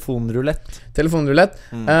telefonrulett.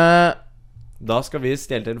 Da skal vi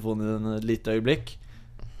stjele telefonen i et lite øyeblikk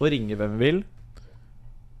og ringe hvem vi vil.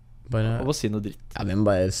 Og si noe dritt. Ja, vi må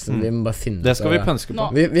bare finne ut. Det skal vi pønske på.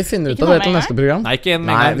 Vi finner ut av det til neste program. Nei, ikke en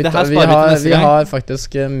gang. Det her sparer vi til neste gang. Vi har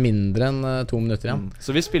faktisk mindre enn 2 minutter igjen.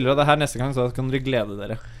 Så vi spiller av det her neste gang, så kan dere glede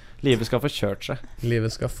dere. Livet skal få kjørt seg.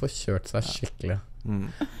 Livet skal få kjørt seg skikkelig.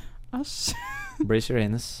 Brace your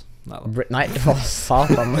anus. Nei, hva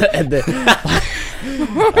satan. Nei,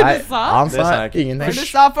 han sa ingenting. Hva du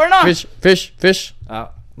sa for noe? Fysj.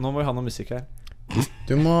 Ja, nå må vi ha noe musikk her.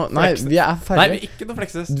 Du må, nei, vi er ferdig. Nei, vi er ikke noe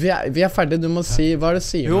flekses. Vi er ferdig, du må si hva er det du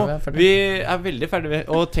sier. Jo, vi er veldig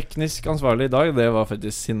ferdig. Og teknisk ansvarlig i dag, det var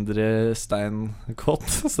faktisk Sindre Steinkott.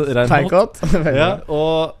 Steinkott? Ja,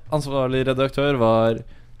 og ansvarlig redaktør var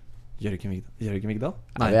Jørgen Vigdal?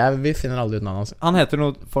 Nei, vi finner aldri ut navnet hans. Han heter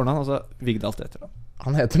noe fornavn, altså Vigdal til etternavn.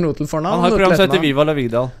 Han heter noe til fornavn. Han har et program som heter Viva la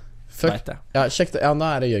Vigdal. Vet jeg. Ja, sjekk det. Ja, da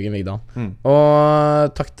er det Jørgen Vigdal.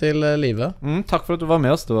 Og takk til Live. Takk for at du var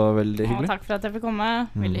med oss, det var veldig hyggelig. Takk for at jeg fikk komme.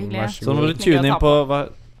 Veldig hyggelig. Så må du tune inn på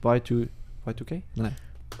Y2K? Nei.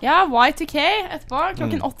 Ja, Y2K etterpå,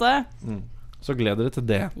 klokken 8. Så gleder dere til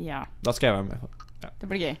det. Ja. Da skal jeg være med. Ja. Det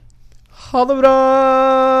blir gøy. Ha det bra!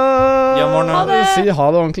 Ja, morna. Ha det! Si ha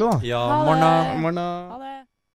det ordentlig, da. Ja, Ha det. morna. Ha det.